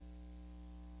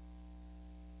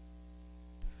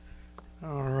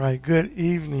All right, good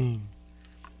evening.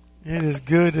 It is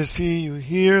good to see you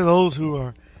here. Those who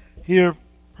are here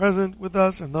present with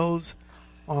us and those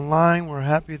online, we're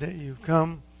happy that you've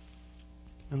come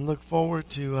and look forward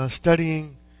to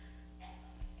studying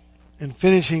and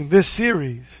finishing this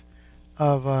series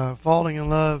of falling in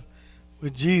love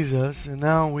with Jesus. And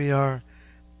now we are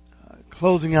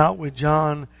closing out with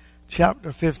John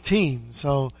chapter 15.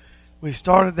 So we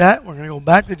started that. We're going to go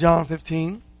back to John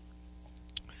 15.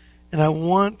 And I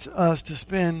want us to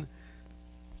spend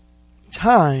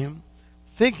time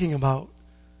thinking about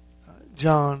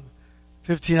John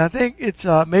 15. I think it's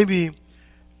maybe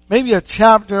a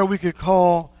chapter we could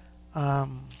call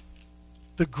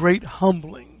the Great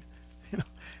Humbling.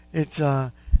 It's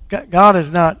God is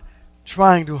not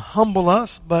trying to humble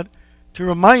us, but to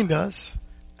remind us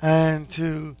and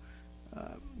to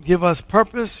give us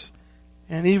purpose,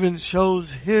 and even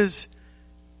shows His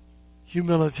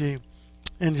humility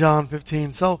in John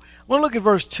 15. So I want to look at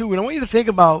verse 2, and I want you to think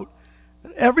about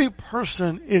that every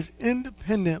person is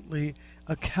independently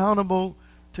accountable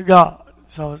to God.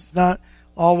 So it's not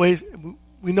always,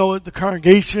 we know that the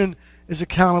congregation is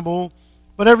accountable,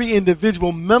 but every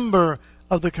individual member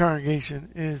of the congregation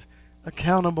is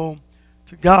accountable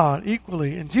to God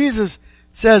equally. And Jesus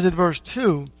says in verse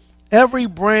 2, every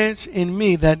branch in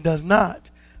me that does not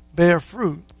bear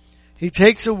fruit, He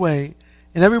takes away,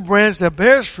 and every branch that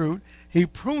bears fruit, He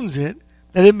prunes it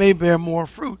that it may bear more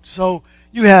fruit. So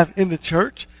you have in the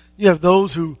church, you have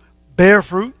those who bear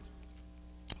fruit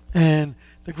and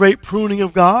the great pruning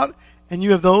of God, and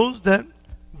you have those that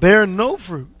bear no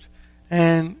fruit,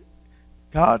 and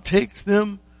God takes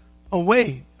them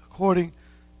away according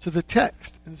to the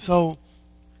text. And so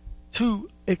two,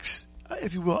 if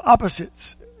you will,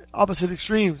 opposite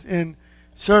extremes in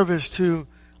service to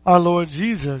our Lord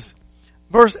Jesus.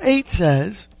 Verse 8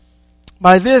 says,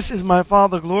 by this is my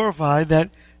Father glorified, that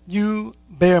you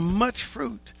bear much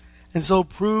fruit, and so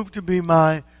prove to be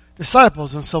my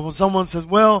disciples. And so when someone says,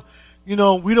 well, we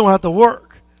don't have to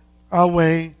work our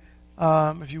way,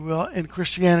 if you will, in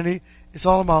Christianity, it's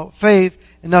all about faith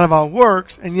and not about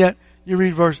works, and yet you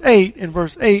read verse 8, and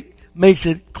verse 8 makes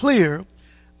it clear,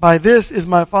 by this is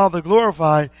my Father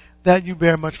glorified, that you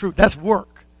bear much fruit. That's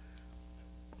work,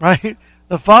 right?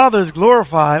 The Father is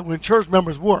glorified when church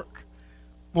members work.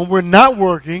 When we're not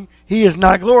working, He is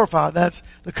not glorified. That's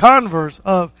the converse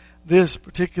of this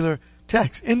particular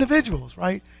text. Individuals,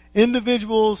 right?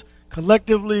 Individuals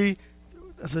collectively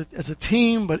as a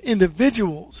team, but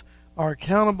individuals are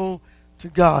accountable to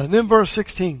God. And then verse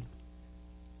 16.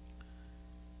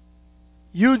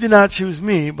 You did not choose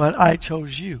me, but I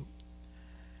chose you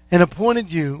and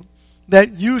appointed you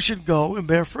that you should go and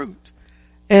bear fruit,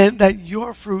 and that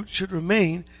your fruit should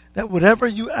remain, that whatever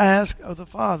you ask of the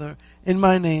Father in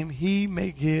my name, He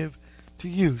may give to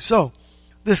you. So,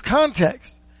 this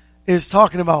context is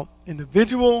talking about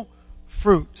individual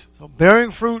fruit. So,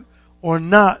 bearing fruit or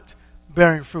not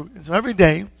bearing fruit. And so every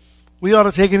day, we ought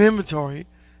to take an inventory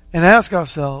and ask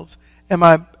ourselves, am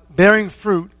I bearing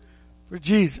fruit for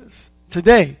Jesus?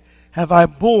 Today, have I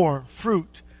bore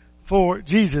fruit for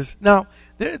Jesus? Now,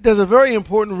 there's a very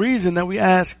important reason that we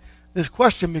ask this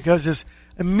question, because this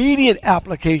immediate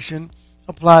application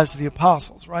applies to the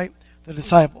apostles, right? The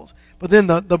disciples. But then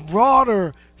the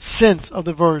broader sense of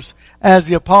the verse, as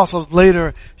the apostles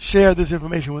later share this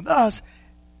information with us,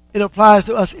 it applies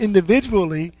to us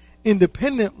individually,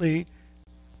 independently,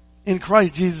 in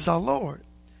Christ Jesus our Lord.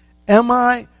 Am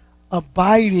I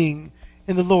abiding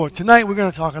in the Lord? Tonight we're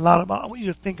going to talk a lot about, I want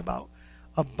you to think about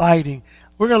abiding.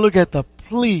 We're going to look at the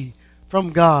plea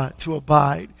from God to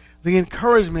abide, the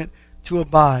encouragement to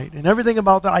abide, and everything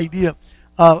about the idea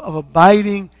of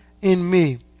abiding in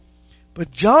me. But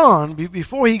John,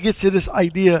 before he gets to this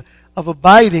idea of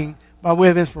abiding by way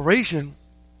of inspiration,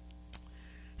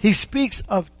 he speaks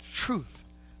of truth.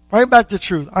 Right back to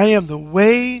truth. I am the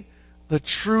way, the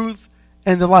truth,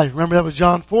 and the life. Remember, that was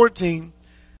John 14.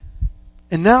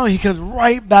 And now he comes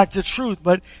right back to truth,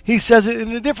 but he says it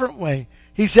in a different way.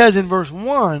 He says in verse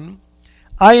 1,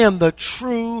 I am the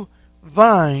true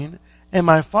vine, and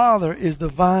my Father is the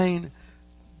vine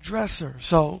dresser.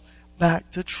 So, back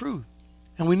to truth.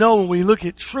 And we know when we look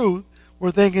at truth,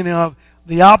 we're thinking of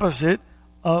the opposite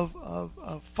of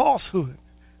falsehood,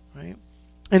 right?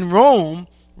 In Rome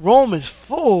is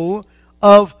full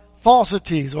of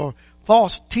falsities or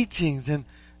false teachings, and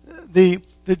the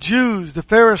Jews, the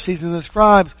Pharisees, and the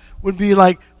scribes would be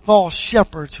like false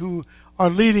shepherds who are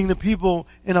leading the people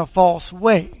in a false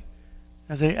way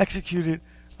as they executed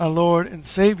our Lord and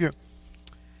Savior.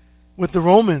 With the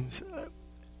Romans,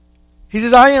 he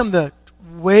says, I am the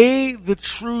way, the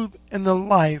truth, and the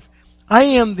life. I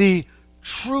am the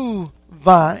true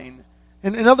vine.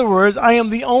 And in other words, I am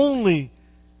the only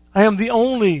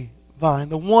vine,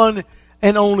 the one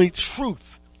and only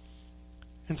truth.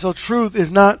 And so truth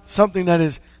is not something that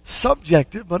is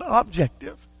subjective, but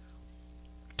objective.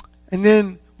 And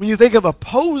then when you think of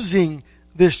opposing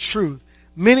this truth,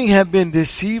 many have been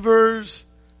deceivers,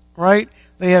 right?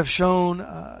 They have shown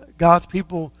God's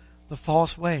people the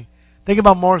false way. Think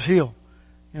about Mars Hill.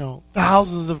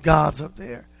 Thousands of gods up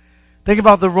there. Think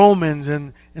about the Romans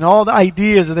and all the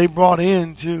ideas that they brought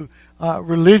into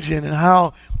religion and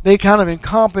how they kind of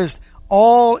encompassed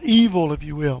all evil, if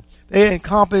you will. They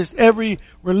encompassed every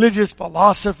religious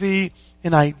philosophy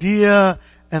and idea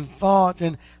and thought,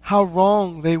 and how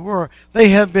wrong they were. They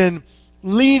have been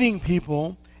leading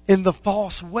people in the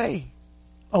false way,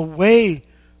 away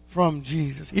from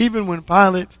Jesus. Even when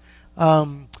Pilate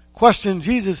questioned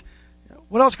Jesus,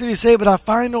 what else could he say but I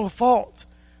find no fault?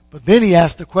 But then he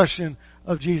asked the question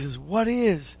of Jesus, what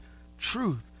is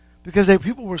truth? Because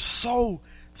people were so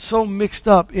mixed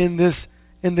up in this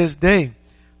day.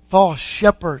 False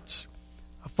shepherds,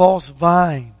 a false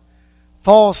vine,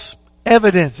 false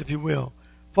evidence, if you will,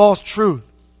 false truth,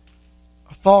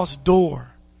 a false door,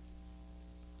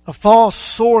 a false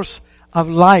source of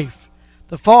life,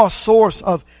 the false source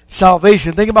of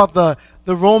salvation. Think about the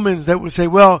Romans that would say,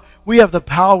 well, we have the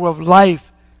power of life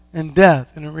and death.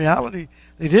 And in reality,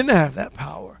 they didn't have that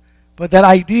power. But that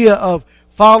idea of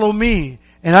follow me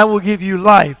and I will give you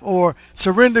life, or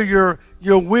surrender your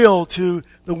will to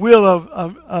the will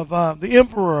of the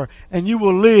emperor and you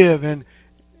will live, and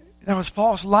that was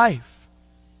false life.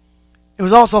 It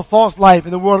was also false life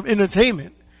in the world of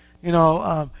entertainment.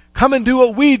 Come and do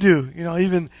what we do.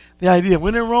 Even the idea,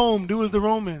 when in Rome, do as the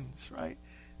Romans, right?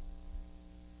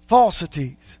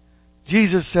 Falsities.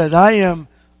 Jesus says, I am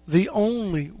the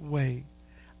only way.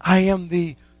 I am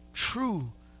the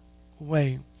true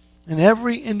way. And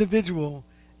every individual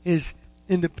is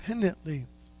independently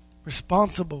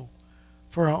responsible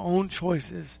for our own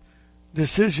choices,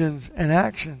 decisions, and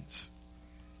actions.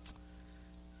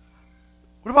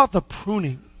 What about the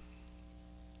pruning?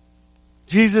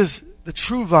 Jesus, the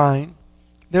true vine,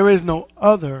 there is no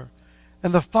other.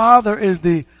 And the Father is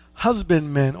the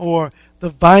husbandman, or the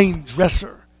vine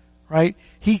dresser, right?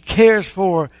 He cares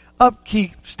for,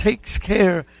 upkeeps, takes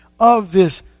care of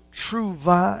this true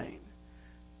vine.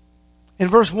 In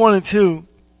verse 1 and 2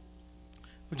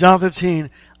 of John 15,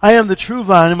 I am the true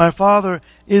vine and my Father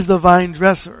is the vine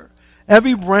dresser.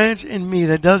 Every branch in me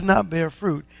that does not bear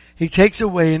fruit, he takes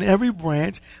away, and every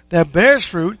branch that bears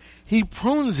fruit, he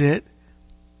prunes it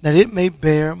that it may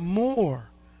bear more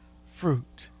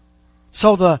fruit.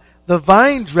 So the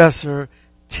vine dresser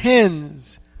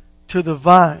tends to the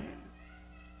vine.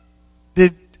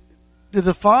 Did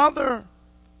the Father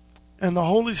and the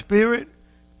Holy Spirit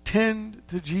tend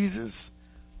to Jesus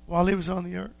while he was on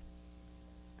the earth?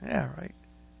 Yeah, right.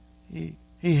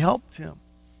 He helped him.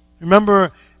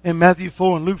 Remember in Matthew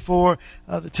 4 and Luke 4,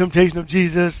 the temptation of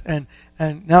Jesus, and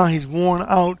now he's worn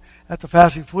out after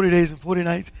fasting 40 days and 40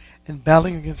 nights and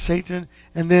battling against Satan.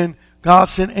 And then God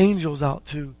sent angels out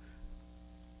to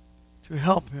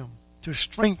help him, to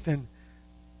strengthen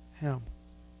him.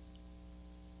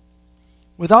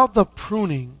 Without the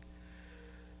pruning,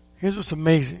 here's what's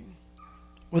amazing.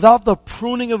 Without the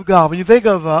pruning of God, when you think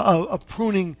of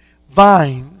pruning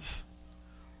vines,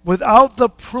 without the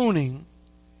pruning,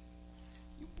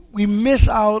 we miss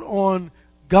out on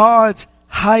God's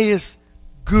highest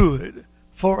good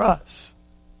for us.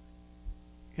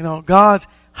 God's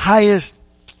highest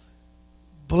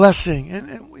blessing.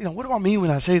 And what do I mean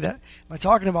when I say that? Am I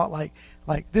talking about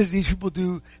like these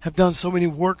people have done so many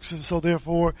works and so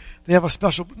therefore they have a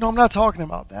special... No, I'm not talking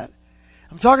about that.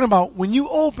 I'm talking about when you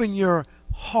open your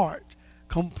heart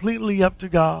completely up to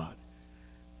God,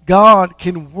 God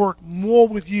can work more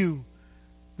with you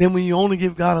than when you only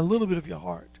give God a little bit of your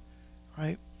heart,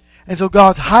 right? And so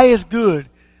God's highest good,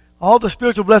 all the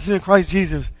spiritual blessings in Christ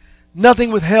Jesus,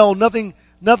 nothing withheld,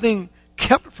 nothing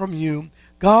kept from you,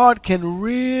 God can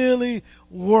really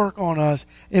work on us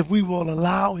if we will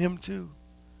allow him to.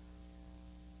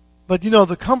 But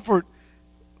the comfort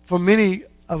for many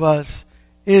of us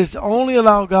is to only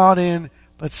allow God in,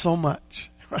 but so much,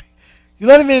 right? You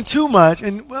let him in too much,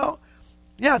 and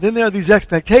then there are these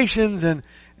expectations, and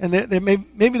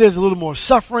maybe there's a little more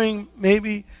suffering,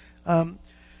 maybe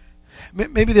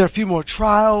there are a few more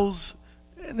trials,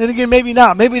 and then again, maybe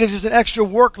not. Maybe there's just an extra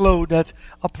workload that's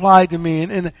applied to me,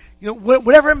 and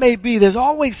whatever it may be, there's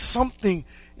always something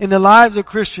in the lives of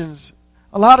Christians,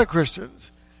 a lot of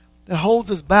Christians, that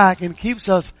holds us back and keeps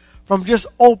us from just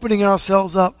opening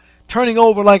ourselves up, turning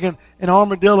over like an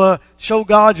armadillo. Show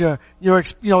God your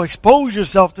expose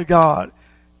yourself to God.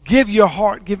 give your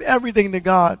heart, give everything to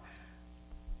God.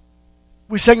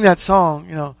 We sang that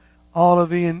song, all of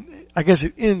thee, and I guess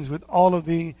it ends with all of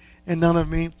thee and none of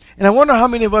me. And I wonder how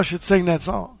many of us should sing that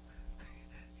song.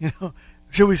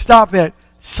 Should we stop at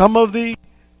some of thee,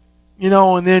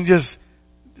 and then just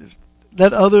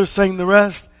let others sing the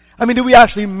rest? I mean, do we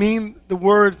actually mean the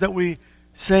words that we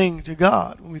sing to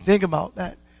God when we think about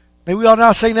that? Maybe we ought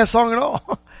not sing that song at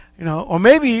all, or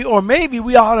maybe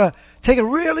we ought to take a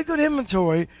really good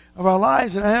inventory of our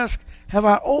lives and ask, have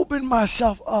I opened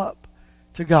myself up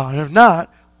to God? And if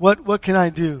not, what can I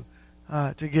do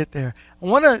to get there? I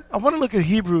want to look at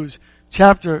Hebrews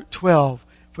chapter 12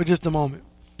 for just a moment.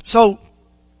 So,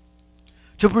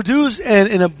 to produce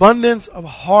an abundance of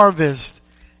harvest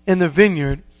in the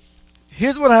vineyard,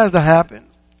 here's what has to happen.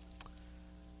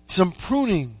 Some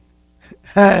pruning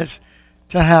has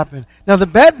to happen. Now the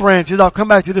bad branches, I'll come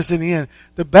back to this in the end.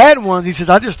 The bad ones, he says,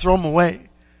 I just throw them away.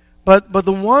 But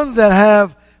the ones that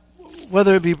have,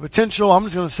 whether it be potential, I'm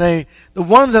just going to say, the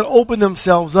ones that open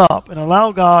themselves up and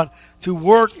allow God to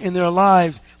work in their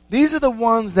lives, these are the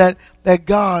ones that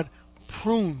God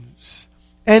prunes.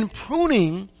 And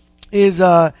pruning is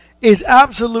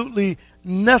absolutely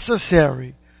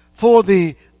necessary for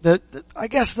the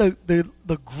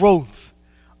growth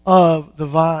of the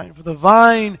vine. For the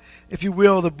vine, if you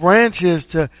will, the branches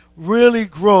to really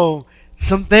grow,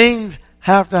 some things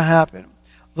have to happen.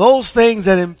 Those things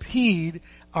that impede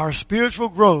our spiritual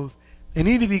growth, they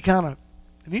need to be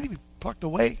plucked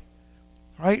away.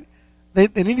 Right? They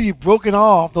need to be broken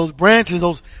off. Those branches,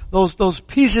 those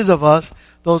pieces of us,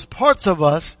 those parts of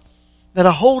us that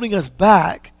are holding us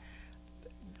back,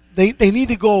 they need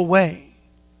to go away.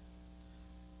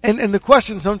 And the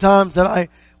question sometimes that I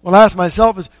will ask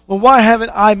myself is, well, why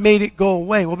haven't I made it go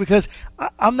away? Well, because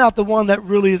I'm not the one that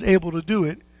really is able to do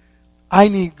it. I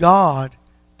need God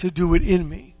to do it in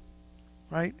me.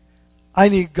 Right? I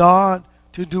need God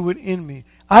to do it in me.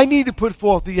 I need to put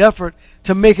forth the effort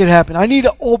to make it happen. I need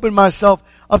to open myself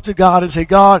up to God and say,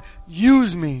 God,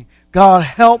 use me. God,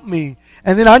 help me.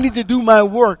 And then I need to do my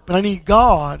work, but I need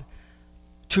God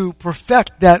to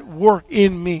perfect that work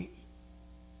in me.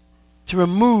 To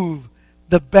remove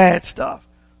the bad stuff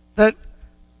that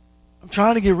I'm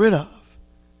trying to get rid of.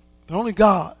 But only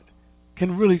God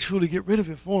can really truly get rid of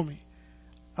it for me.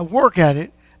 I work at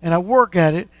it, and I work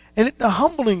at it. And the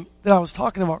humbling that I was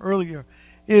talking about earlier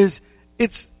is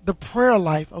it's the prayer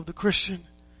life of the Christian.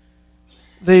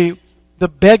 The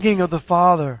begging of the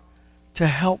Father to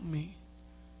help me.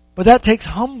 But that takes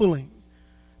humbling.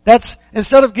 That's,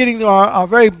 instead of getting to our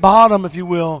very bottom, if you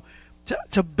will,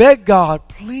 to beg God,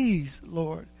 please,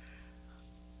 Lord,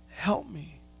 help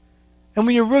me. And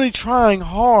when you're really trying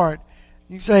hard,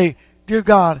 you say, dear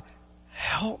God,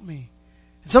 help me.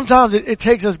 And sometimes it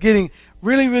takes us getting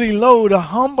really, really low to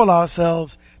humble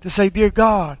ourselves to say, dear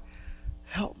God,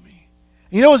 help me.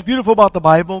 And you know what's beautiful about the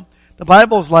Bible? The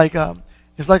Bible is like a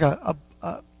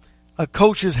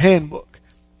coach's handbook.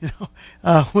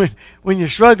 When you're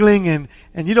struggling and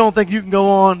you don't think you can go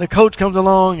on, the coach comes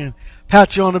along and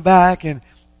pats you on the back and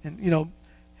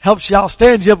helps you out,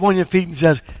 stands you up on your feet and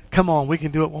says, come on, we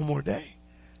can do it one more day.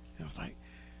 And I was like,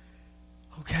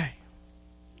 okay.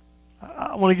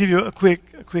 I want to give you a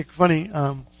quick funny,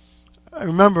 I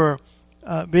remember,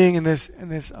 being in this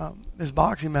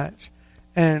boxing match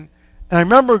and I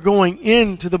remember going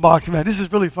into the boxing match. This is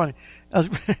really funny.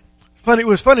 It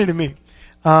was funny to me.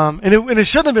 And it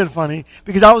shouldn't have been funny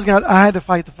because I had to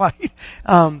fight the fight.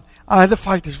 I had to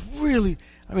fight this really,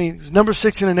 it was number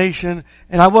 6 in the nation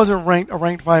and I wasn't a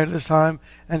ranked fighter at this time.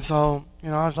 And so,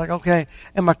 I was like, okay.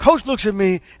 And my coach looks at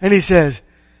me and he says,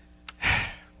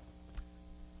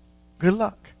 good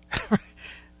luck.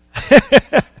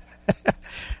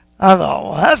 I thought,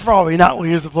 well, that's probably not what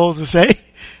you're supposed to say.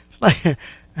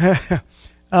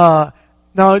 Now,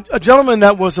 a gentleman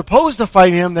that was supposed to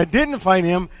fight him, that didn't fight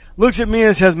him, looks at me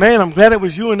and says, man, I'm glad it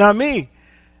was you and not me.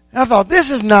 And I thought,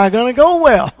 this is not going to go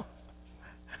well.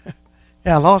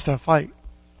 Yeah, I lost that fight.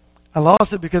 I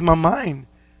lost it because my mind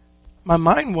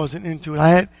wasn't into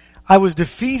it. I was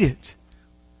defeated.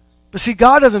 But see,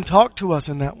 God doesn't talk to us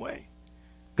in that way.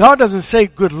 God doesn't say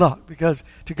good luck because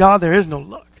to God there is no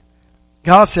luck.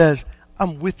 God says,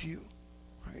 I'm with you.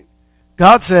 Right?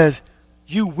 God says,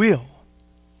 you will.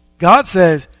 God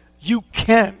says, you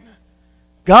can.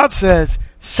 God says,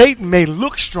 Satan may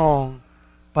look strong,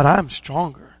 but I'm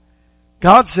stronger.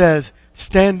 God says,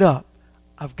 stand up.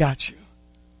 I've got you.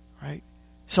 Right?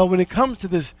 So when it comes to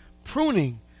this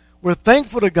pruning, we're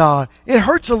thankful to God. It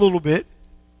hurts a little bit.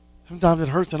 Sometimes it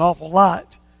hurts an awful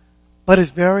lot, but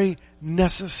it's very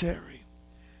necessary.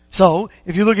 So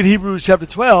if you look at Hebrews chapter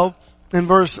 12 and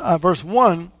verse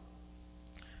 1,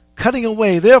 cutting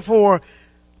away. Therefore,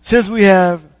 since we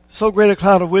have so great a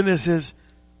cloud of witnesses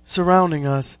surrounding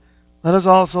us, let us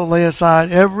also lay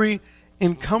aside every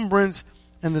encumbrance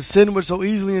and the sin which so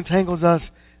easily entangles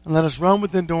us, and let us run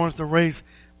with endurance the race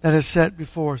that is set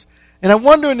before us. And I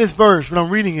wonder in this verse, when I'm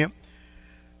reading it,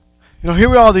 here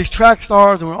we are, these track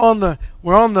stars, and we're on the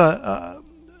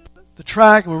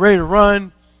track, and we're ready to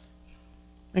run.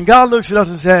 And God looks at us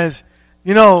and says,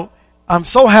 I'm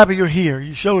so happy you're here.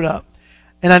 You showed up.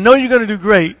 And I know you're going to do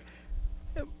great.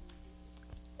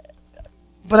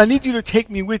 But I need you to take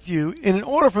me with you. And in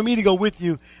order for me to go with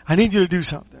you, I need you to do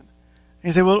something. And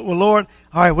you say, well, Lord,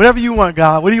 all right, whatever you want,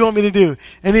 God. What do you want me to do?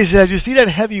 And he says, you see that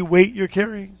heavy weight you're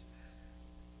carrying?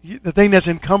 The thing that's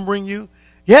encumbering you?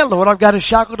 Yeah, Lord, I've got it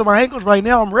shackled to my ankles right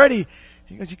now. I'm ready.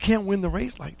 He goes, you can't win the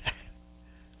race like that.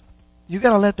 You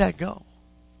got to let that go.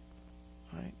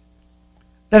 Right?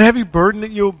 That heavy burden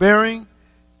that you're bearing,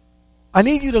 I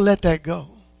need you to let that go.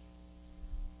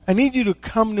 I need you to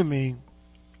come to me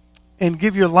and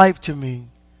give your life to me.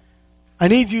 I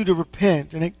need you to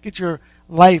repent and get your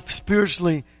life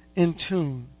spiritually in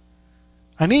tune.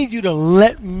 I need you to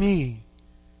let me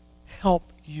help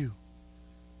you.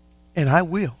 And I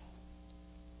will.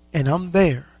 And I'm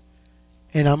there.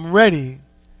 And I'm ready.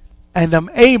 And I'm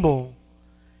able.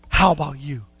 How about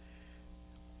you?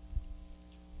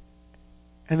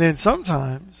 And then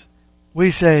sometimes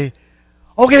we say,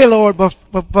 okay, Lord, but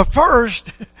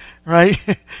first, right?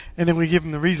 And then we give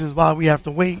him the reasons why we have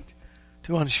to wait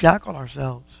to unshackle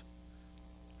ourselves.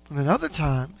 And then other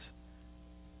times,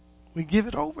 we give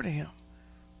it over to him.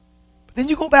 But then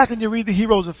you go back and you read the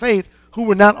heroes of faith who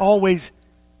were not always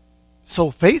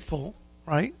so faithful,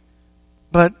 right?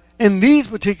 But in these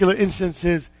particular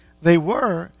instances, they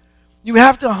were. You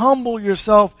have to humble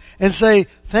yourself and say,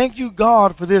 thank you,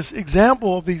 God, for this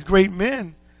example of these great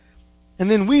men. And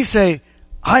then we say,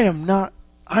 I am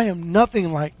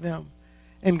nothing like them.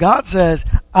 And God says,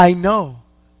 I know,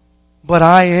 but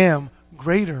I am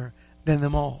greater than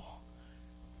them all.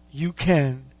 You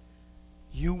can,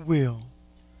 you will,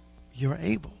 you're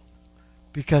able,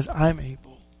 because I'm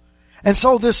able. And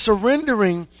so this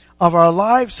surrendering of our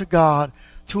lives to God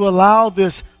to allow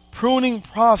this pruning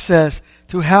process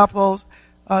to help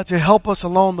us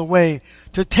along the way,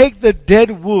 to take the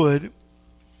dead wood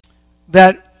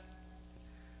that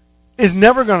is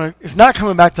not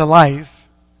coming back to life.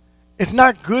 It's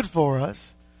not good for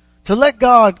us. To let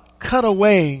God cut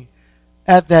away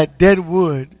at that dead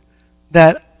wood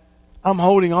that I'm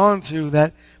holding on to,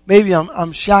 that maybe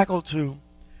I'm shackled to,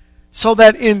 so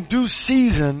that in due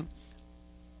season,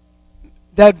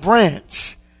 that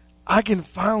branch, I can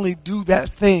finally do that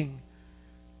thing,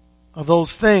 or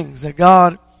those things that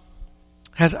God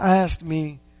has asked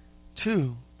me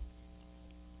to.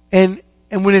 And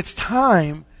when it's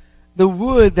time, the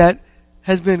wood that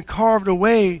has been carved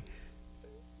away,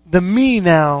 the me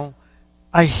now,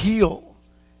 I heal.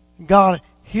 God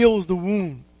heals the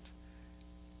wound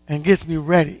and gets me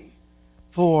ready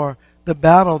for the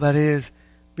battle that is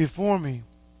before me.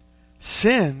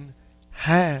 Sin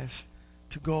has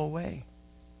to go away.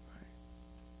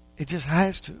 It just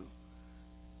has to.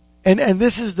 And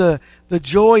this is the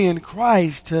joy in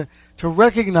Christ to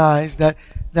recognize that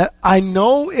I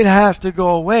know it has to go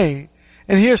away.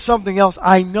 And here's something else.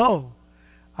 I know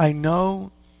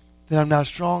that I'm not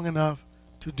strong enough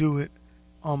to do it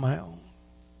on my own.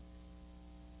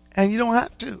 And you don't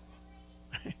have to.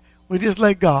 We just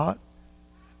let God.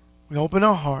 We open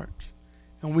our hearts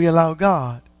and we allow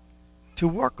God to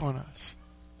work on us,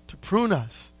 to prune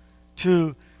us,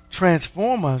 to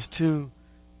transform us, to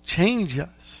change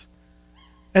us.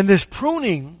 And this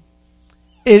pruning,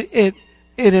 it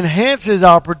enhances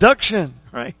our production,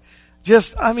 right?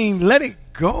 Let it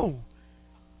go.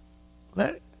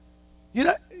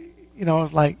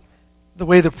 It's like the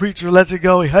way the preacher lets it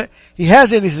go. He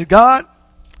has it and he says, God,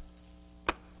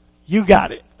 you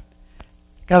got it.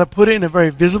 Got to put it in a very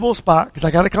visible spot because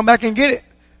I got to come back and get it.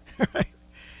 Right?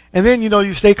 And then,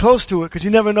 you stay close to it because you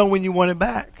never know when you want it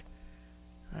back.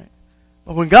 Right?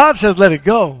 But when God says let it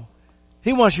go,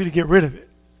 he wants you to get rid of it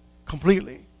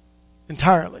completely,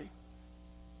 entirely.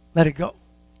 Let it go.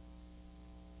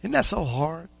 Isn't that so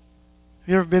hard? Have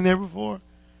you ever been there before?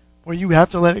 Where you have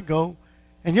to let it go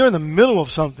and you're in the middle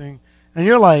of something and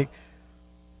you're like,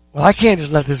 well, I can't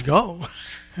just let this go.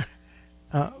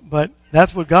 But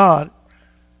that's what God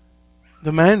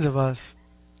demands of us,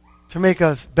 to make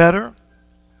us better,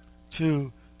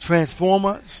 to transform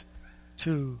us,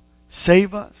 to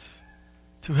save us,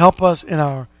 to help us in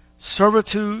our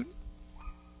servitude,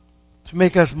 to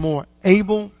make us more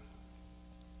able,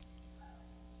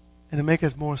 and to make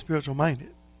us more spiritual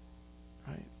minded.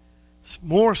 Right?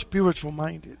 More spiritual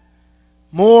minded.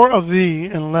 More of thee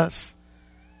and less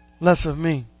of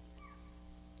me.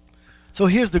 So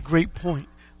here's the great point.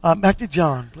 Back to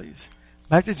John, please.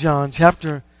 Back to John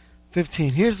chapter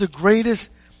 15. Here's the greatest,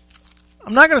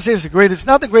 I'm not going to say it's the greatest, it's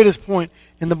not the greatest point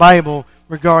in the Bible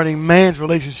regarding man's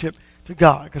relationship to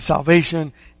God, because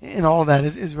salvation and all of that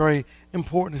is very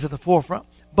important, it's at the forefront.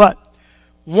 But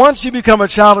once you become a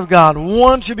child of God,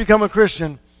 once you become a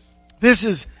Christian, this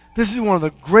is one of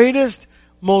the greatest,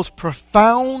 most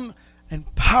profound and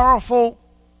powerful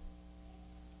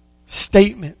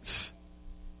statements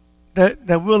that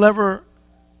we'll ever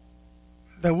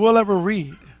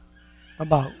read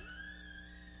about.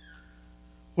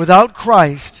 Without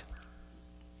Christ,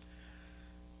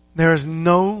 there is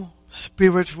no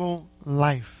spiritual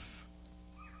life.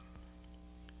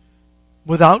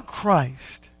 Without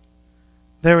Christ,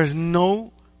 there is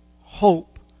no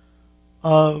hope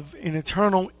of an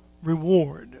eternal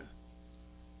reward,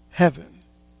 heaven.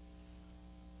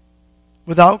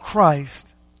 Without Christ,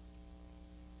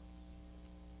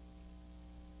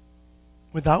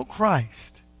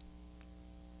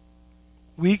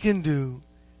 we can do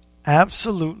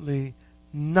absolutely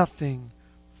nothing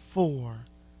for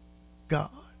God.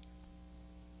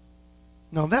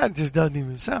 Now that just doesn't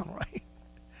even sound right.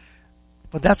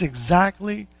 But that's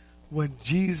exactly what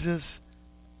Jesus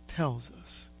tells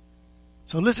us.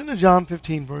 So listen to John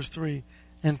 15 verse 3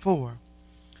 and 4.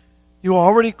 You are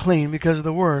already clean because of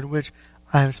the word which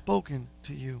I have spoken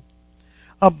to you.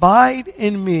 Abide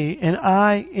in me and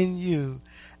I in you,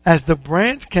 as the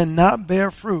branch cannot bear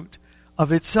fruit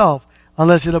of itself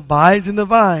unless it abides in the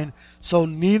vine, so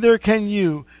neither can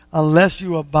you unless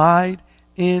you abide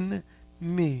in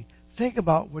me. Think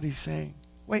about what he's saying.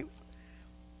 Wait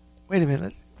a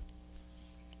minute.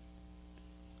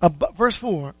 Verse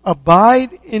 4,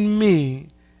 abide in me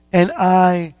and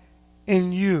I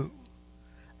in you.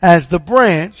 As the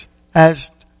branch,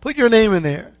 put your name in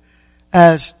there,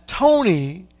 as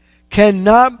Tony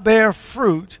cannot bear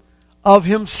fruit of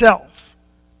himself.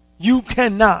 You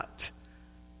cannot.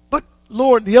 But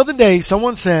Lord, the other day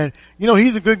someone said,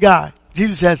 he's a good guy.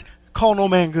 Jesus says, call no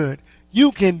man good.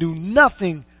 You can do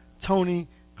nothing, Tony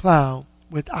Cloud,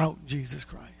 without Jesus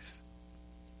Christ.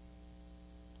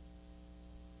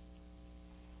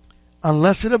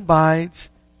 Unless it abides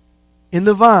in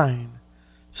the vine,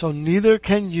 so neither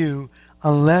can you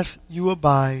unless you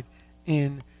abide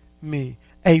in me.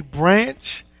 A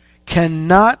branch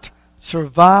cannot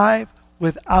survive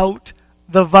without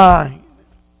the vine.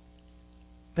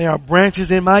 There are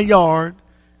branches in my yard.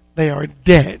 They are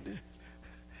dead.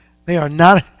 They are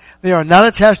not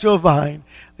attached to a vine.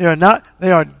 They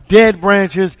are dead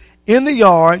branches in the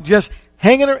yard, just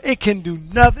hanging there. It can do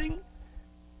nothing.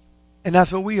 And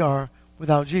that's what we are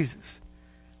without Jesus.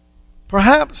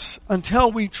 Perhaps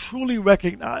until we truly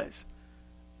recognize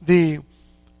the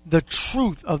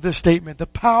truth of this statement, the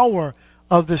power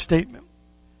of this statement,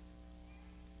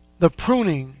 the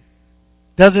pruning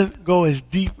doesn't go as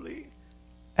deeply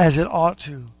as it ought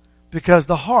to, because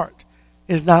the heart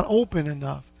is not open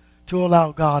enough to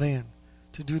allow God in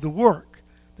to do the work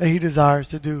that He desires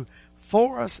to do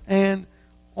for us and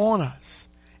on us.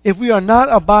 If we are not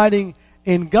abiding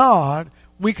in God,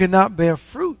 we cannot bear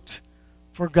fruit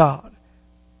for God.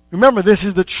 Remember, this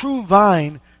is the true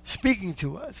vine speaking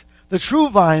to us. The true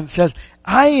vine says,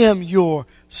 I am your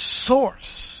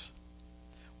source.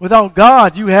 Without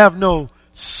God, you have no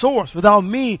source. Without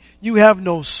me, you have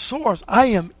no source. I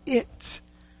am it.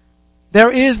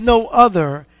 There is no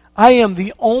other. I am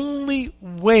the only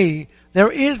way.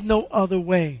 There is no other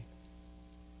way.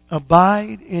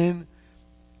 Abide in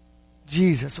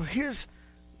Jesus. So here's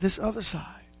this other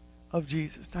side of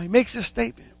Jesus. Now he makes this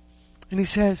statement. And he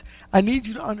says, I need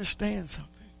you to understand something.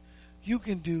 You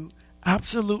can do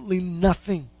absolutely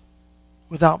nothing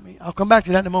without me. I'll come back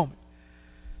to that in a moment.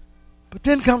 But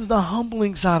then comes the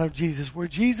humbling side of Jesus, where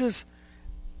Jesus,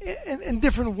 in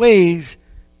different ways,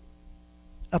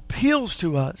 appeals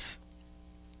to us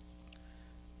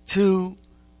to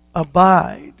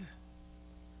abide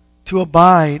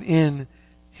in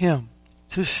Him,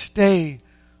 to stay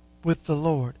with the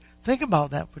Lord. Think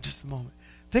about that for just a moment.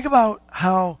 Think about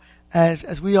how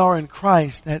as we are in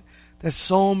Christ, that there's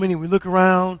so many, we look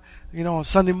around, on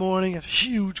Sunday morning, a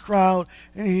huge crowd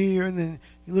in here, and then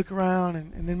you look around,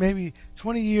 and then maybe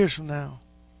 20 years from now,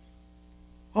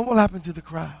 what will happen to the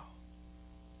crowd?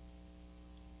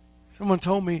 Someone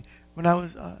told me when I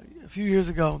was, a few years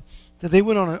ago, that they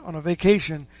went on a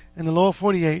vacation in the lower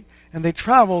 48, and they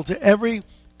traveled to every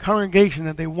congregation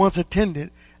that they once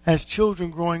attended as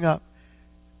children growing up,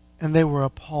 and they were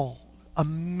appalled,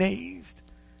 amazed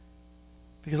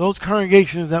Because those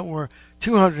congregations that were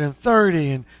 230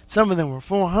 and some of them were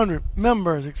 400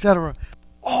 members, etc.,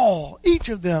 each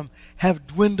of them have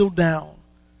dwindled down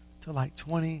to like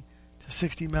 20 to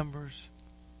 60 members.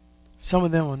 Some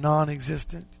of them are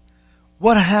non-existent.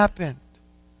 What happened?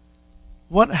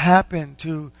 What happened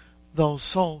to those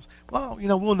souls? Well,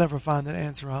 we'll never find that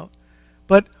answer out.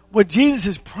 But what Jesus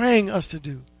is praying us to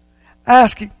do,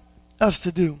 asking us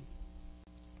to do,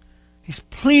 He's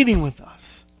pleading with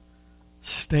us.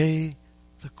 Stay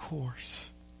the course.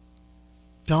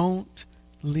 Don't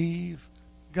leave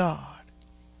God.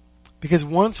 Because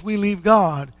once we leave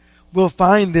God, we'll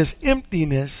find this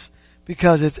emptiness,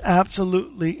 because it's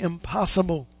absolutely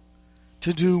impossible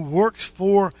to do works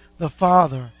for the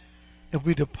Father if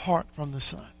we depart from the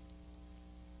Son.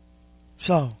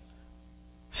 So,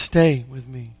 stay with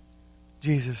me.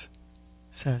 Jesus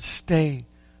says, stay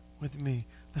with me.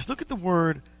 Let's look at the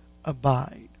word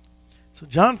abide. So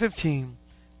John 15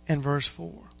 and verse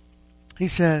 4. He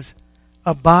says,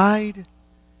 abide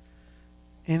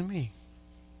in me,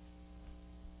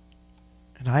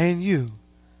 and I in you,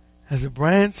 as a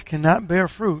branch cannot bear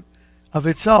fruit of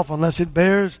itself unless it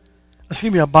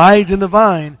abides in the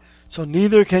vine, so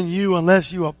neither can you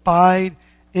unless you abide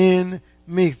in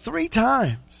me. 3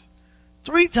 times.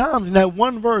 3 times in that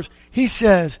one verse, he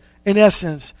says, in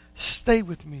essence, stay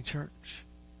with me, church.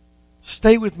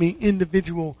 Stay with me,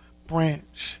 individual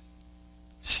branch.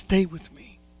 Stay with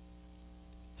me.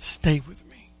 Stay with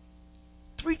me.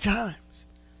 3 times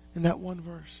in that one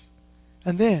verse.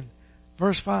 And then,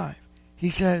 verse 5, he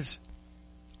says,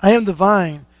 I am the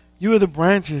vine, you are the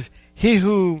branches. He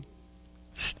who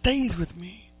stays with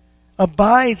me,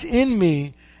 abides in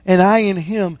me, and I in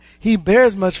him, he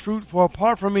bears much fruit, for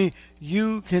apart from me,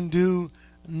 you can do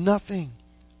nothing.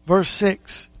 Verse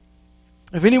 6,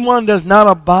 if anyone does not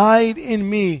abide in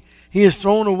me, he is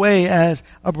thrown away as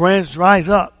a branch dries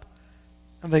up,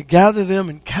 and they gather them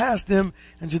and cast them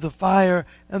into the fire,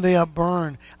 and they are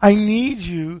burned. I need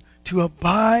you to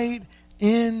abide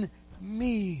in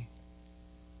me.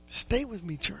 Stay with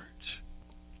me, church.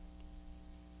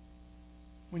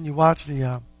 When you watch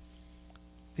the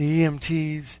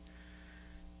EMTs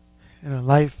in a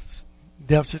life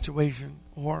death situation,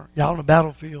 or you're out on the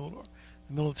battlefield or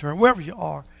the military, wherever you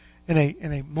are, in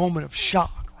a moment of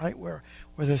shock, right? Where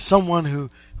there's someone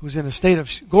who's in a state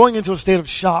of going into a state of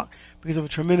shock because of a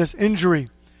tremendous injury.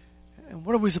 And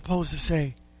what are we supposed to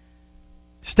say?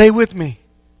 Stay with me.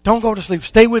 Don't go to sleep.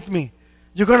 Stay with me.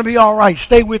 You're going to be all right.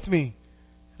 Stay with me.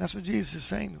 That's what Jesus is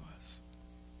saying to us.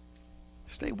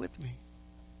 Stay with me.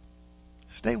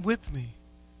 Stay with me.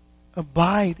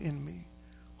 Abide in me.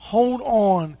 Hold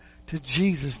on to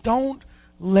Jesus. Don't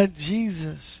let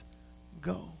Jesus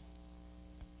go.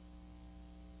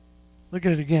 Look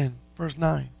at it again. Verse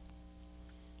 9.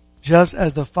 Just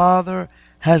as the Father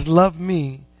has loved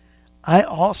me, I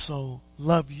also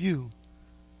love you.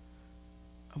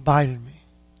 Abide in me.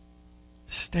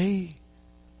 Stay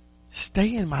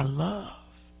in my love.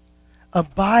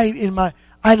 Abide in my,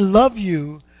 I love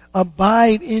you.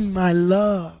 Abide in my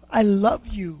love. I love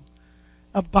you.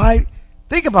 Abide.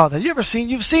 Think about that. You've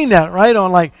seen that, right?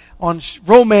 On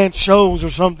romance shows or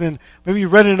something. Maybe you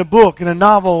read it in a book, in a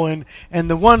novel, and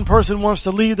the one person wants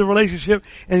to leave the relationship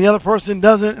and the other person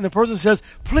doesn't, and the person says,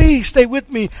 please stay with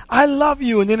me. I love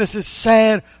you. And then it's this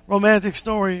sad romantic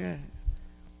story.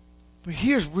 But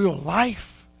here's real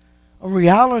life, a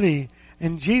reality.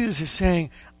 And Jesus is saying,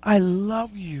 I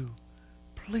love you.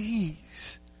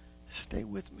 Please stay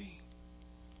with me.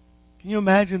 Can you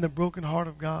imagine the broken heart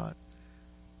of God?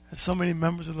 And so many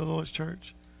members of the Lord's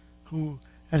church who,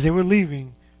 as they were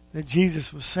leaving, that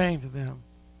Jesus was saying to them,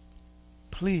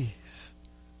 please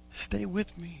stay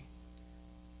with me.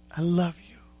 I love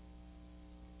you.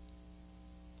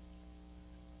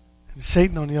 And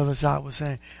Satan on the other side was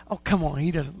saying, oh, come on,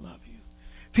 he doesn't love you.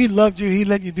 If he loved you, he'd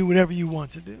let you do whatever you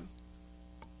want to do.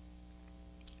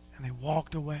 And they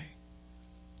walked away.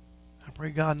 I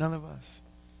pray God none of us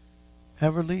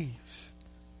ever leaves.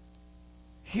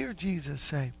 Hear Jesus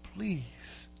say, please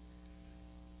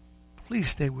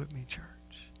stay with me, church.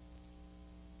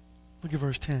 Look at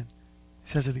verse 10. He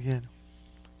says it again.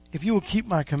 If you will keep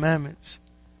my commandments,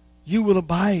 you will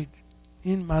abide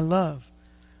in my love,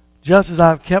 just as I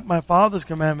have kept my Father's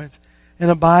commandments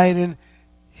and abide in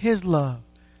his love.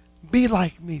 Be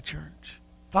like me, church.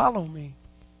 Follow me.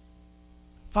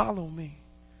 Follow me.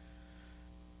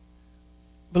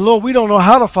 But Lord, we don't know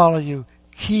how to follow you.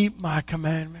 Keep my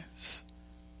commandments.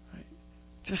 Right?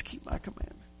 Just keep my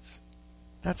commandments.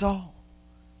 That's all.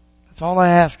 That's all I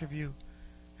ask of you.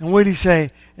 And what did he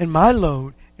say? And my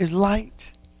load is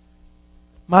light.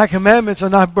 My commandments are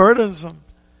not burdensome.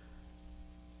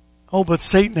 Oh, but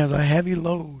Satan has a heavy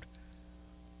load.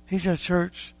 He says,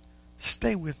 church,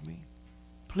 stay with me.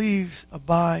 Please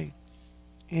abide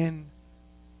in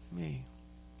me.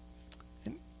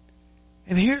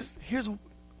 And here's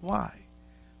why.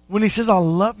 When he says, I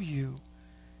love you,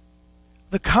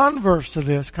 the converse to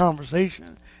this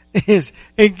conversation is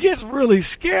it gets really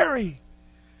scary.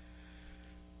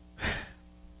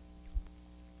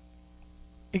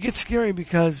 It gets scary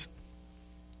because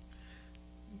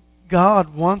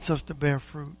God wants us to bear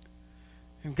fruit.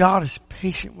 And God is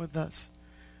patient with us.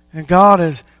 And God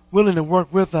is willing to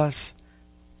work with us.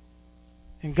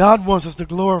 And God wants us to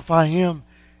glorify Him.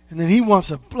 And then He wants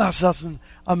to bless us in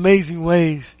amazing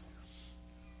ways.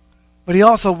 But He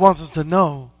also wants us to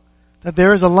know that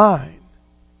there is a line.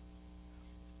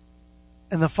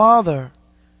 And the Father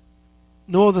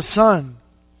nor the Son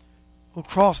will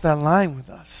cross that line with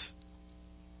us.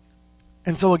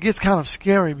 And so it gets kind of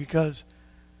scary because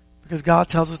God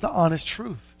tells us the honest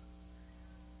truth.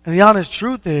 And the honest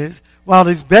truth is, while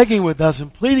He's begging with us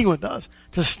and pleading with us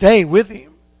to stay with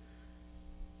Him,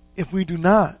 if we do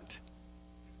not,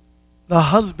 the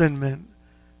husbandman,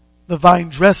 the vine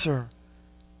dresser,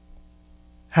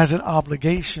 has an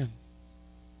obligation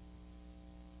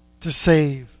to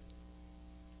save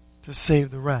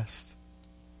the rest.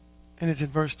 And it's in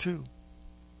verse 2.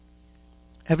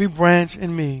 Every branch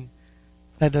in me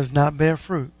that does not bear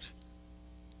fruit,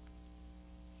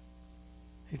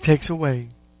 He takes away.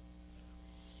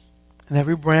 And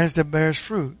every branch that bears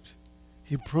fruit,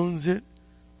 He prunes it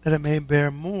that it may bear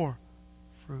more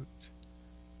fruit.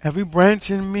 Every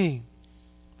branch in me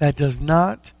that does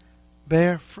not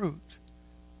bear fruit,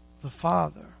 the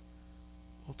Father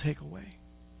will take away.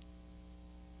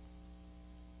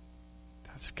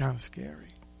 That's kind of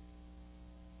scary.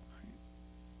 Right?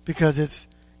 Because it's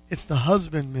the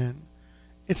husbandman,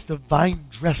 it's the vine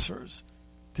dresser's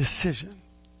decision.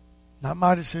 Not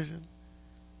my decision,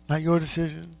 not your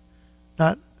decision,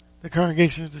 not the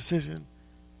congregation's decision.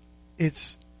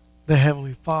 It's the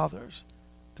Heavenly Father's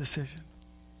decision.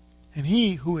 And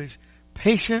He who is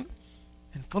patient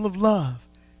and full of love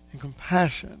and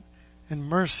compassion and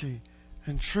mercy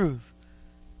and truth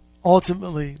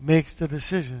ultimately makes the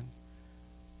decision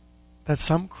that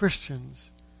some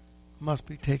Christians must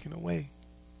be taken away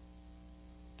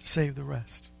to save the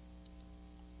rest.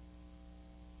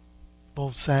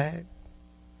 Both sad,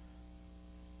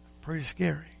 pretty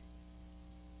scary.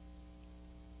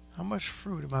 How much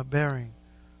fruit am I bearing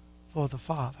for the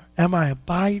Father? Am I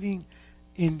abiding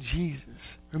in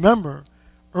Jesus? Remember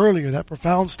earlier that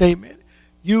profound statement,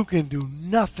 you can do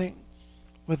nothing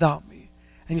without me.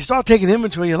 And you start taking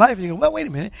inventory of your life and you go, well, wait a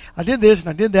minute. I did this and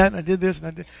I did that and I did this and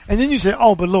I did. And then you say,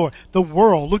 oh, but Lord, the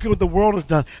world, look at what the world has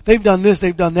done. They've done this,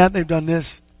 they've done that, they've done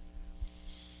this.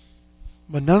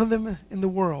 But none of them in the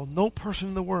world, no person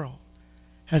in the world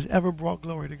has ever brought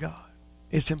glory to God.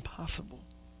 It's impossible.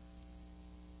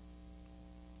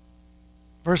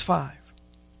 Verse 5.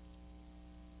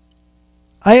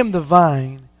 I am the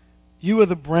vine, you are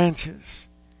the branches.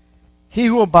 He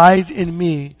who abides in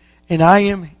me, and I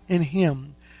am in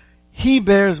him, he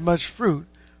bears much fruit,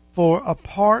 for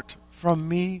apart from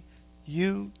me,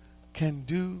 you can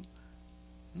do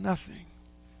nothing.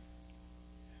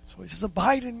 So he says,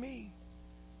 abide in me,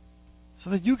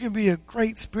 so that you can be a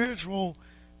great spiritual.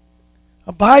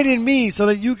 Abide in me, so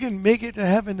that you can make it to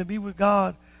heaven to be with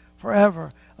God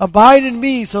forever. Abide in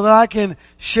me, so that I can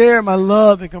share my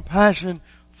love and compassion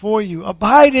for you.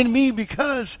 Abide in me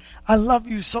because I love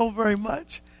you so very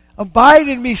much. Abide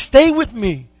in me, stay with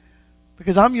me,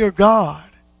 because I'm your God.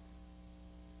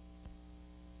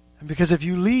 And because if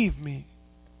you leave me,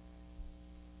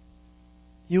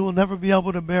 you will never be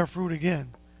able to bear fruit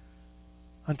again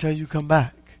until you come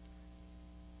back.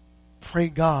 Pray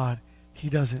God He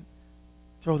doesn't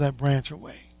throw that branch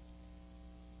away.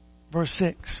 Verse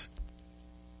 6.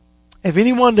 If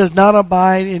anyone does not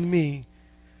abide in me,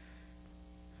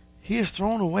 he is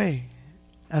thrown away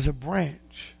as a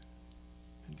branch.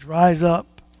 It dries up.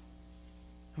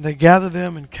 And they gather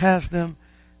them and cast them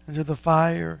into the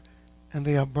fire, and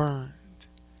they are burned.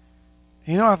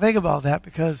 And I think about that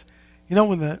because,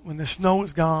 when the snow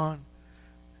is gone,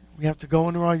 we have to go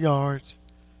into our yards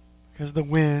because of the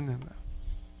wind and the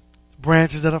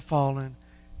branches that are fallen,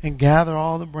 and gather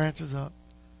all the branches up.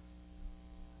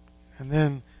 And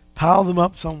then pile them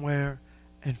up somewhere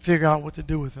and figure out what to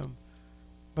do with them.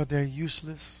 But they're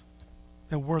useless.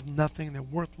 They're worth nothing. They're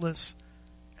worthless.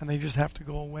 And they just have to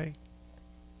go away.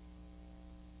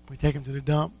 We take them to the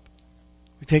dump.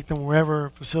 We take them wherever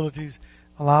facilities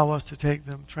allow us to take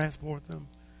them, transport them.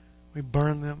 We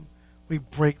burn them. We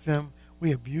break them.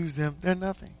 We abuse them. They're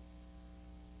nothing.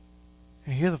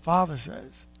 And here the Father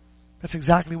says, That's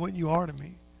exactly what you are to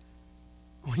me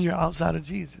when you're outside of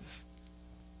Jesus.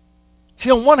 See,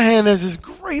 on one hand, there's this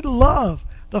great love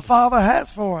the Father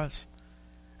has for us.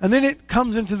 And then it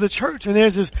comes into the church, and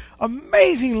there's this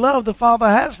amazing love the Father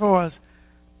has for us.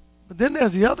 But then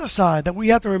there's the other side that we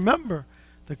have to remember,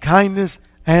 the kindness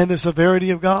and the severity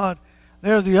of God.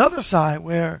 There's the other side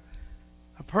where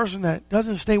a person that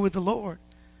doesn't stay with the Lord,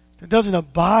 that doesn't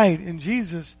abide in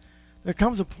Jesus, there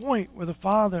comes a point where the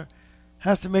Father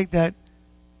has to make that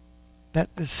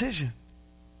decision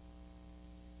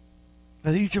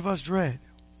that each of us dread.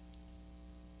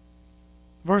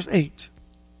 Verse 8.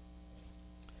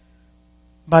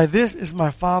 By this is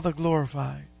my Father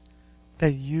glorified,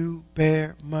 that you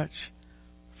bear much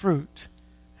fruit,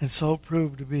 and so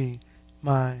prove to be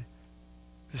my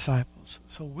disciples.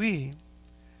 So we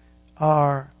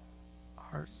are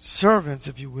servants,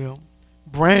 if you will,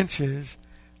 branches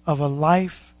of a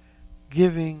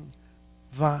life-giving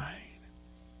vine.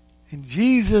 And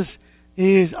Jesus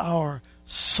is our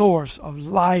source of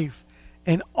life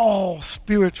and all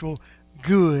spiritual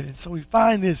good. And so we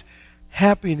find this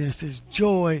happiness, this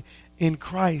joy in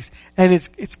Christ. And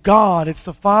it's God, it's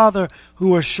the Father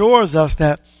who assures us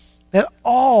that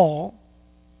all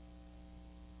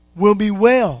will be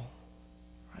well.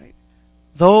 Right?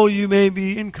 Though you may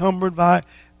be encumbered by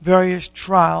various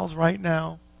trials right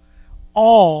now,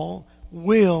 all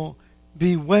will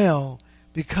be well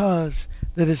because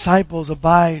the disciples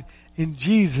abide in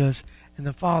Jesus, and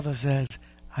the Father says,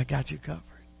 I got you covered.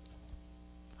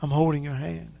 I'm holding your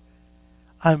hand.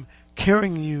 I'm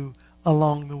carrying you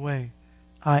along the way.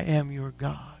 I am your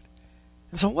God.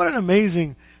 And so what an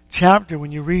amazing chapter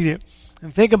when you read it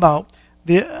and think about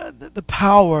the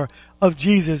power of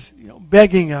Jesus,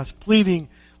 begging us, pleading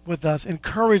with us,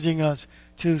 encouraging us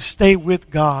to stay with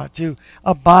God, to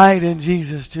abide in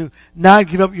Jesus, to not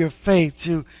give up your faith,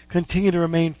 to continue to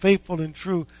remain faithful and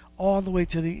true all the way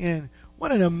to the end.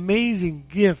 What an amazing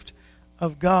gift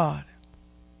of God.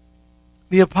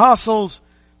 The apostles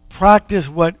practiced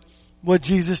what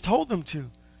Jesus told them to.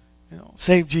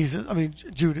 Save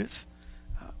Judas.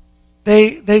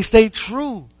 They stayed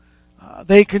true.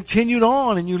 They continued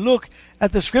on, and you look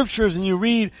at the scriptures and you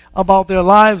read about their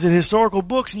lives in historical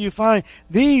books, and you find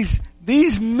these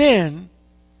men,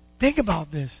 think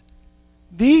about this,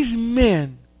 these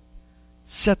men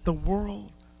set the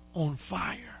world on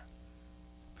fire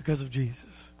because of Jesus.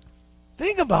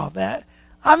 Think about that.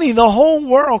 The whole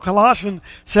world, Colossians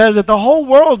says that the whole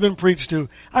world's been preached to.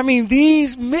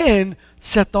 These men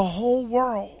set the whole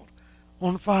world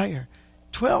on fire.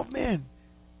 12 men.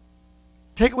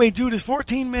 Take away Judas,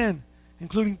 14 men,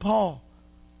 including Paul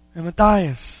and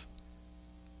Matthias.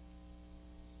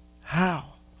 How?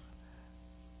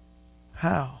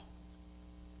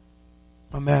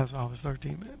 My math's off, it's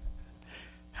 13 men.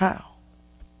 How?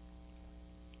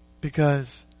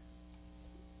 Because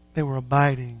they were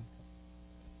abiding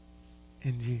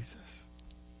in Jesus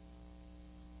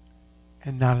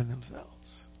and not in themselves.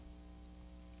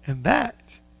 And that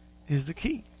is the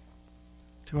key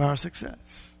to our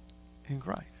success in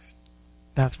Christ.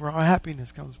 That's where our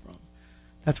happiness comes from.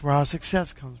 That's where our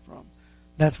success comes from.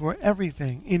 That's where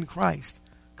everything in Christ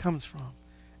comes from.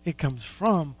 It comes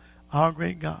from our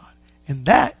great God. And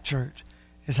that, church,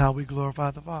 is how we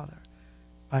glorify the Father,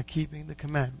 by keeping the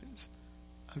commandments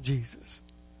of Jesus.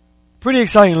 Pretty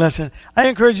exciting lesson. I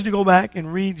encourage you to go back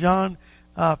and read John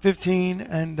 15.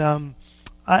 And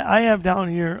I have down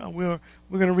here, we're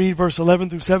going to read verse 11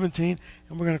 through 17,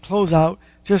 and we're going to close out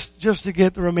just to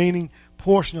get the remaining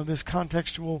portion of this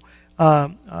contextual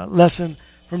lesson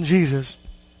from Jesus.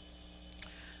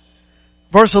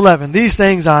 Verse 11, these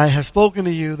things I have spoken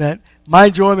to you, that my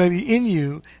joy may be in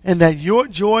you, and that your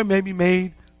joy may be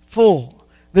made full.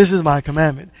 This is my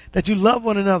commandment, that you love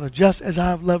one another just as I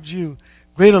have loved you.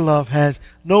 Greater love has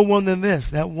no one than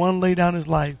this, that one lay down his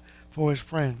life for his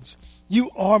friends. You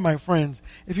are my friends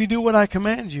if you do what I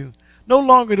command you. No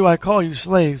longer do I call you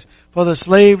slaves, for the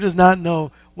slave does not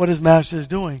know what his master is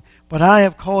doing. But I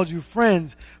have called you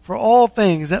friends, for all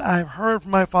things that I have heard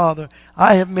from my Father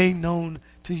I have made known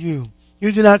to you.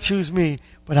 You did not choose me,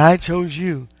 but I chose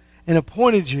you and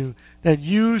appointed you that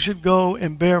you should go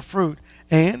and bear fruit,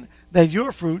 and that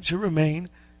your fruit should remain,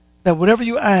 that whatever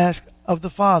you ask of the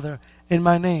Father in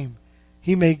my name,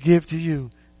 he may give to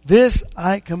you. This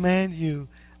I command you,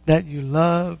 that you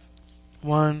love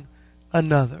one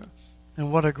another.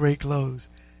 And what a great close.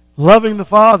 Loving the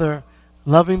Father,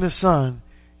 loving the Son,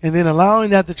 and then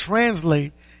allowing that to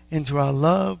translate into our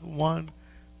love one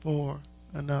for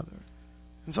another.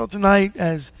 And so tonight,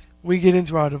 as we get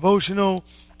into our devotional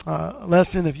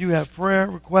lesson, if you have prayer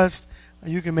requests,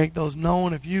 you can make those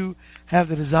known. If you have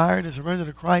the desire to surrender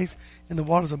to Christ in the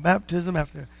waters of baptism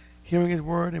after hearing His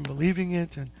word and believing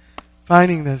it and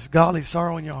finding this godly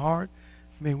sorrow in your heart,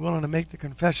 being willing to make the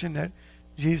confession that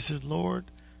Jesus is Lord,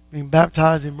 being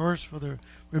baptized, immersed for the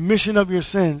remission of your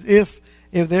sins. If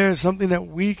there is something that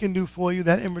we can do for you,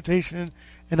 that invitation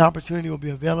and opportunity will be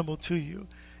available to you.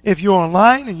 If you're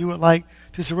online and you would like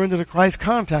to surrender to Christ,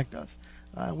 contact us.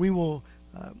 We will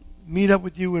meet up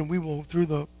with you, and we will, through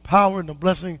the power and the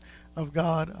blessing of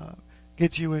God,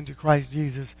 get you into Christ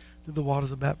Jesus through the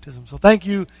waters of baptism. So thank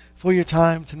you for your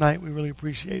time tonight. We really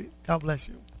appreciate it. God bless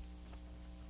you.